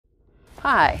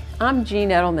Hi, I'm Jean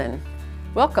Edelman.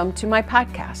 Welcome to my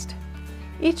podcast.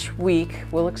 Each week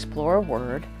we'll explore a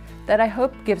word that I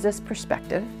hope gives us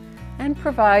perspective and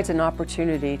provides an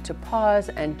opportunity to pause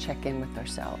and check in with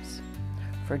ourselves.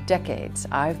 For decades,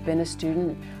 I've been a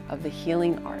student of the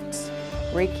healing arts: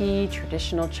 Reiki,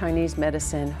 traditional Chinese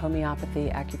medicine, homeopathy,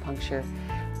 acupuncture,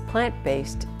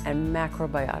 plant-based, and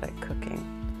macrobiotic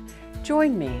cooking.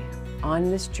 Join me on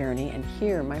this journey and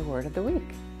hear my word of the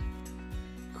week.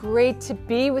 Great to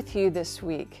be with you this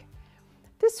week.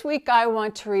 This week I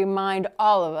want to remind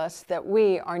all of us that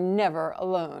we are never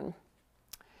alone.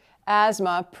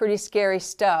 Asthma, pretty scary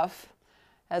stuff.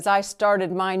 As I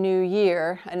started my new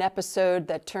year, an episode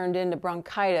that turned into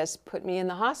bronchitis put me in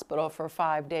the hospital for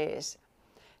 5 days.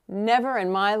 Never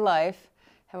in my life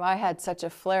have I had such a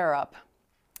flare-up.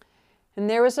 And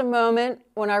there was a moment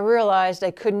when I realized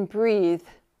I couldn't breathe,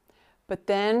 but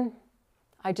then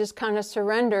I just kind of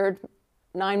surrendered.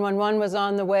 911 was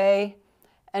on the way,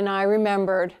 and I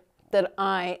remembered that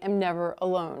I am never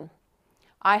alone.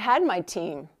 I had my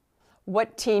team.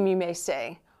 What team, you may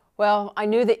say? Well, I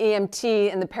knew the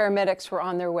EMT and the paramedics were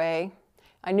on their way.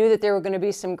 I knew that there were going to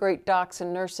be some great docs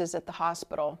and nurses at the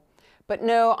hospital. But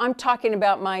no, I'm talking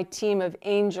about my team of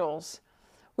angels.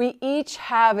 We each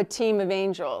have a team of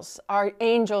angels. Our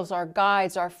angels, our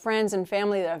guides, our friends and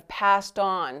family that have passed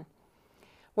on.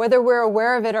 Whether we're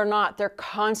aware of it or not, they're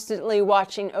constantly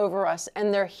watching over us,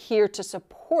 and they're here to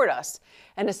support us,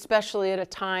 and especially at a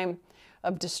time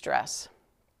of distress.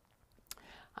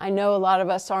 I know a lot of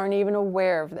us aren't even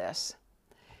aware of this.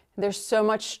 There's so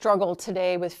much struggle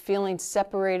today with feeling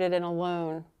separated and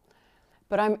alone.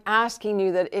 But I'm asking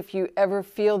you that if you ever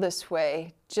feel this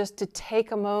way, just to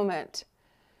take a moment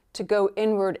to go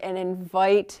inward and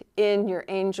invite in your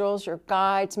angels, your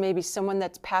guides, maybe someone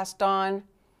that's passed on.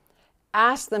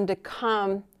 Ask them to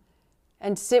come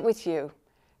and sit with you.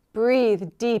 Breathe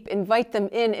deep, invite them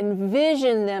in,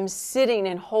 envision them sitting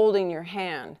and holding your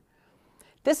hand.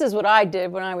 This is what I did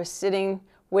when I was sitting,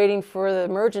 waiting for the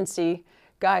emergency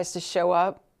guys to show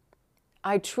up.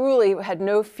 I truly had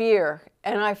no fear,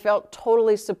 and I felt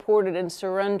totally supported and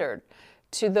surrendered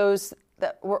to those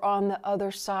that were on the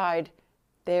other side,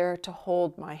 there to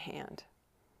hold my hand.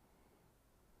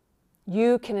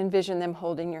 You can envision them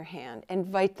holding your hand.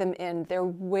 Invite them in. They're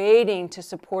waiting to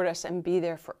support us and be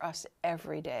there for us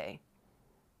every day.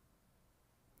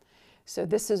 So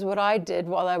this is what I did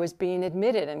while I was being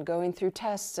admitted and going through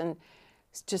tests and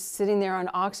just sitting there on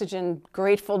oxygen,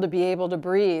 grateful to be able to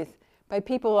breathe by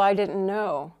people I didn't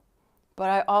know. But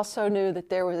I also knew that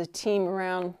there was a team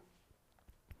around,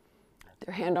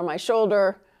 their hand on my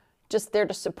shoulder, just there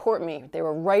to support me. They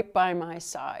were right by my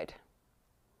side.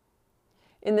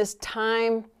 In this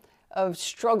time of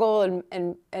struggle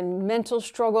and mental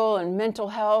struggle and mental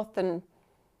health, and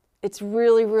it's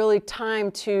really, really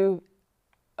time to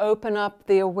open up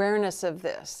the awareness of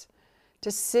this,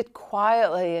 to sit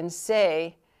quietly and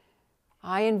say,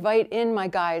 I invite in my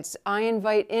guides, I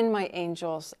invite in my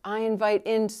angels, I invite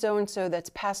in so-and-so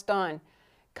that's passed on.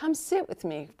 Come sit with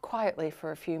me quietly for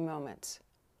a few moments.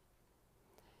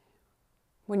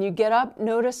 When you get up,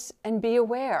 notice and be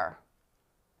aware.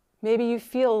 Maybe you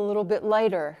feel a little bit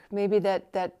lighter. Maybe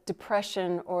that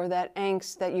depression or that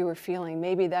angst that you were feeling,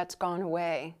 maybe that's gone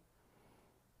away.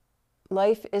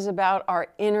 Life is about our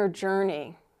inner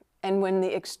journey. And when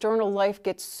the external life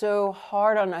gets so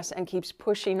hard on us and keeps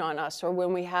pushing on us, or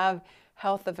when we have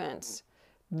health events,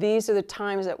 these are the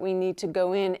times that we need to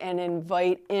go in and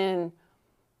invite in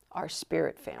our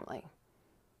spirit family.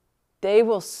 They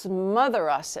will smother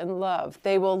us in love.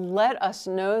 They will let us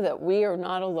know that we are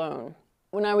not alone.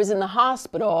 When I was in the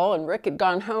hospital and Rick had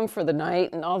gone home for the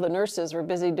night and all the nurses were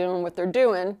busy doing what they're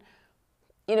doing,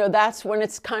 you know, that's when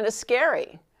it's kind of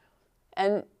scary.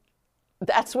 And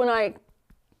that's when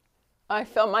I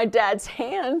felt my dad's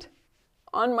hand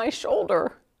on my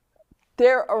shoulder.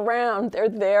 They're around, they're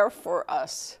there for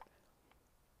us.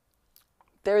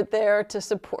 They're there to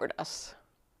support us.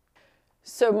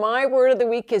 So my word of the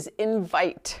week is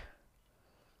invite.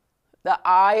 The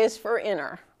I is for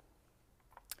inner.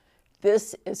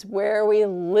 This is where we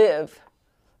live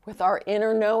with our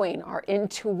inner knowing, our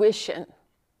intuition.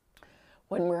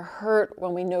 When we're hurt,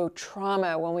 when we know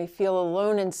trauma, when we feel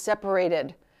alone and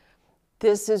separated,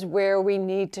 this is where we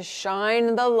need to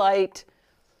shine the light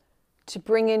to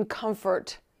bring in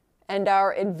comfort and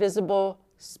our invisible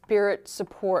spirit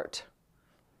support.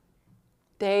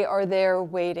 They are there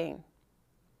waiting.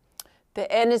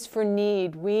 The N is for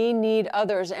need. We need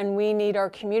others, and we need our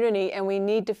community, and we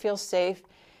need to feel safe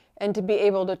and to be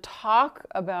able to talk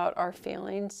about our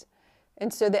feelings.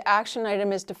 And so the action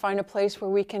item is to find a place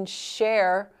where we can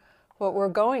share what we're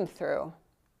going through.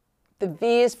 The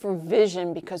V is for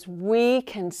vision, because we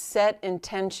can set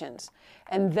intentions,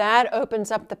 and that opens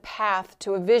up the path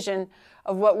to a vision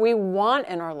of what we want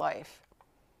in our life.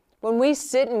 When we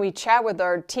sit and we chat with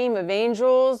our team of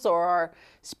angels or our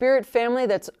spirit family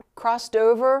that's crossed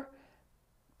over,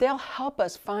 they'll help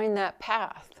us find that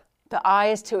path. The I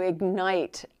is to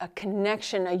ignite a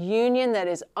connection, a union that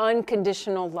is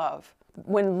unconditional love.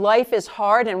 When life is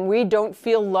hard and we don't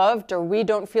feel loved, or we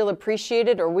don't feel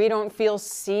appreciated, or we don't feel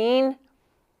seen,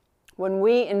 when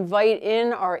we invite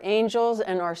in our angels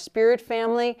and our spirit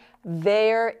family,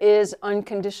 there is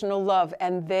unconditional love,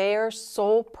 and their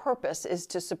sole purpose is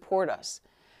to support us.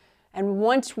 And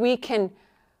once we can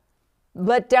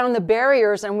let down the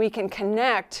barriers and we can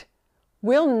connect,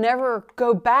 we'll never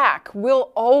go back.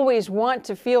 We'll always want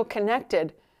to feel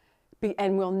connected,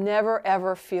 and we'll never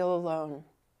ever feel alone.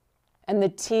 And the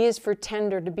T is for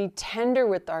tender, to be tender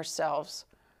with ourselves.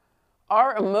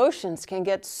 Our emotions can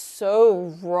get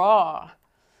so raw,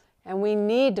 and we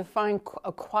need to find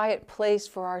a quiet place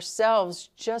for ourselves,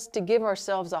 just to give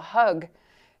ourselves a hug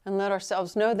and let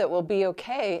ourselves know that we'll be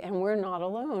okay and we're not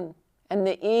alone. And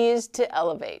the E is to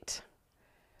elevate.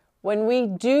 When we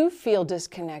do feel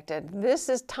disconnected, this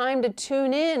is time to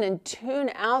tune in and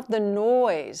tune out the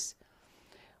noise.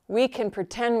 We can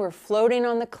pretend we're floating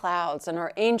on the clouds, and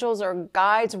our angels or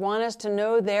guides want us to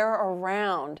know they're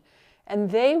around, and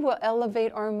they will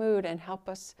elevate our mood and help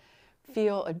us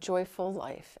feel a joyful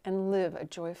life and live a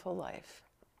joyful life.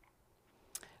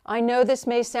 I know this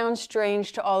may sound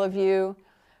strange to all of you,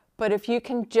 but if you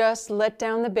can just let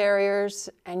down the barriers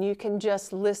and you can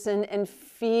just listen and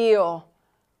feel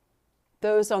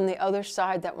those on the other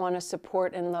side that want to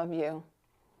support and love you,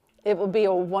 it will be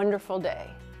a wonderful day.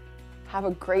 Have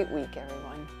a great week,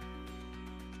 everyone.